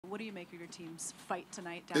What do you make of your team's fight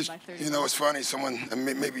tonight down by 30? You know, it's funny.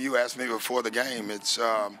 Maybe you asked me before the game. It's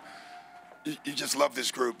you just love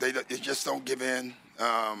this group. They just don't give in.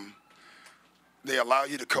 They allow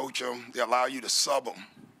you to coach them. They allow you to sub them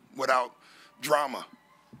without drama.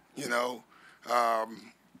 You know,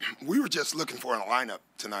 we were just looking for a lineup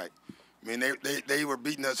tonight. I mean, they were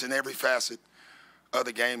beating us in every facet of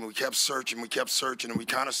the game. We kept searching, and we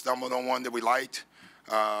kind of stumbled on one that we liked.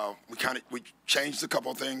 We changed a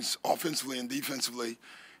couple of things offensively and defensively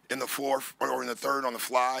in the fourth or in the third on the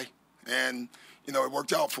fly, and you know, it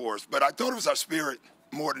worked out for us. But I thought it was our spirit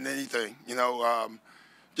more than anything. You know,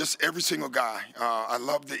 just every single guy. I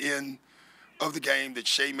love the end of the game that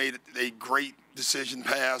Shai made a great decision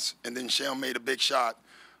pass, and then Shai made a big shot.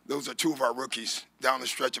 Those are two of our rookies down the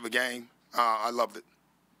stretch of a game. I loved it.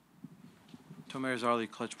 Tomer Zarley,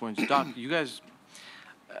 clutch points. Doc, you guys,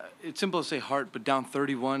 it's simple to say heart, but down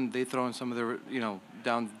 31, they throw in some of their, you know,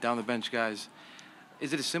 down the bench guys.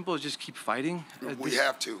 Is it as simple as just keep fighting? We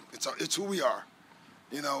have to. It's who we are.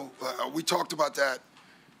 You know, we talked about that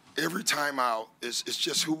every time out. It's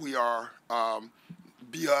just who we are.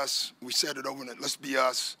 Be us. We said it over and let's be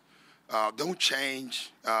us. Don't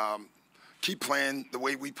change. Keep playing the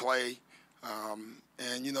way we play.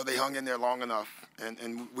 And, you know, they hung in there long enough,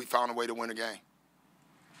 and we found a way to win a game.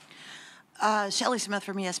 Shelly Smith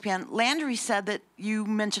from ESPN. Landry said that you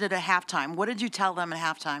mentioned it at halftime. What did you tell them at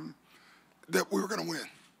halftime? That we were going to win.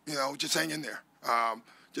 You know, just hang in there.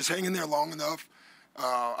 Just hang in there long enough.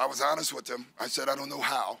 I was honest with them. I said, I don't know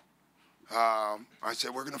how. I said,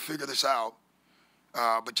 we're going to figure this out.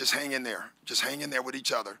 But just hang in there. Just hang in there with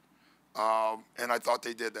each other. And I thought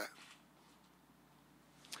they did that.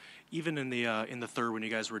 Even in the third, when you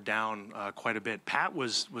guys were down quite a bit, Pat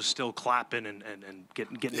was still clapping and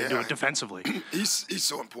getting into it defensively. He's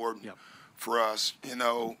so important for us. You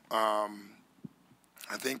know,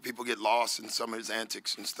 I think people get lost in some of his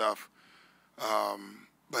antics and stuff.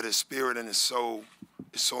 But his spirit and his soul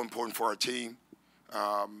is so important for our team.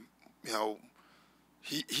 You know,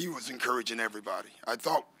 he was encouraging everybody. I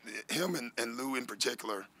thought him and Lou in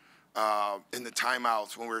particular, in the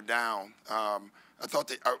timeouts when we were down, I thought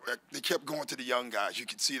they kept going to the young guys. You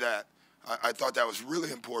could see that. I thought that was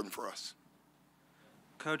really important for us.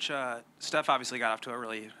 Coach, Steph obviously got off to a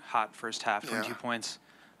really hot first half, 22 points.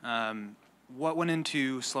 What went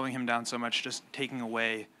into slowing him down so much, just taking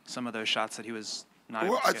away some of those shots that he was not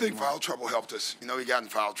able to I get think anymore? foul trouble helped us. You know, he got in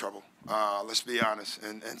foul trouble. Let's be honest.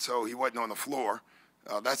 And so he wasn't on the floor.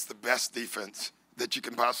 That's the best defense that you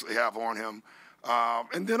can possibly have on him.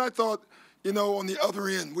 And then I thought, you know, on the other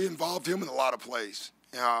end, we involved him in a lot of plays.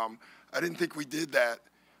 I didn't think we did that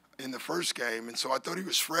in the first game, and so I thought he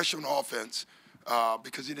was fresh on offense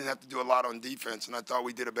because he didn't have to do a lot on defense, and I thought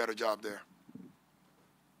we did a better job there.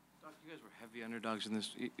 Doc, you guys were heavy underdogs in this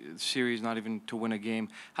series, not even to win a game.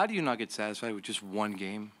 How do you not get satisfied with just one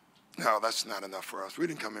game? No, that's not enough for us. We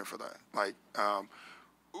didn't come here for that. Like,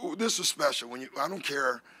 this is special. I don't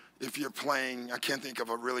care if you're playing, I can't think of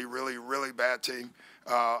a really, really, really bad team,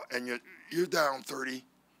 and you're down 30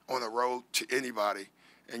 on the road to anybody,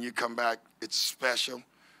 and you come back, it's special.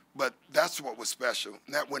 But that's what was special,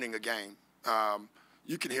 not winning a game.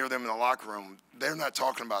 You can hear them in the locker room. They're not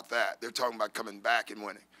talking about that. They're talking about coming back and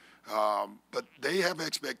winning. But they have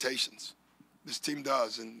expectations. This team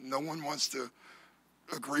does, and no one wants to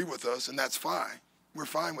agree with us, and that's fine. We're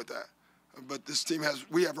fine with that. But this team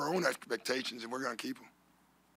we have our own expectations, and we're going to keep them.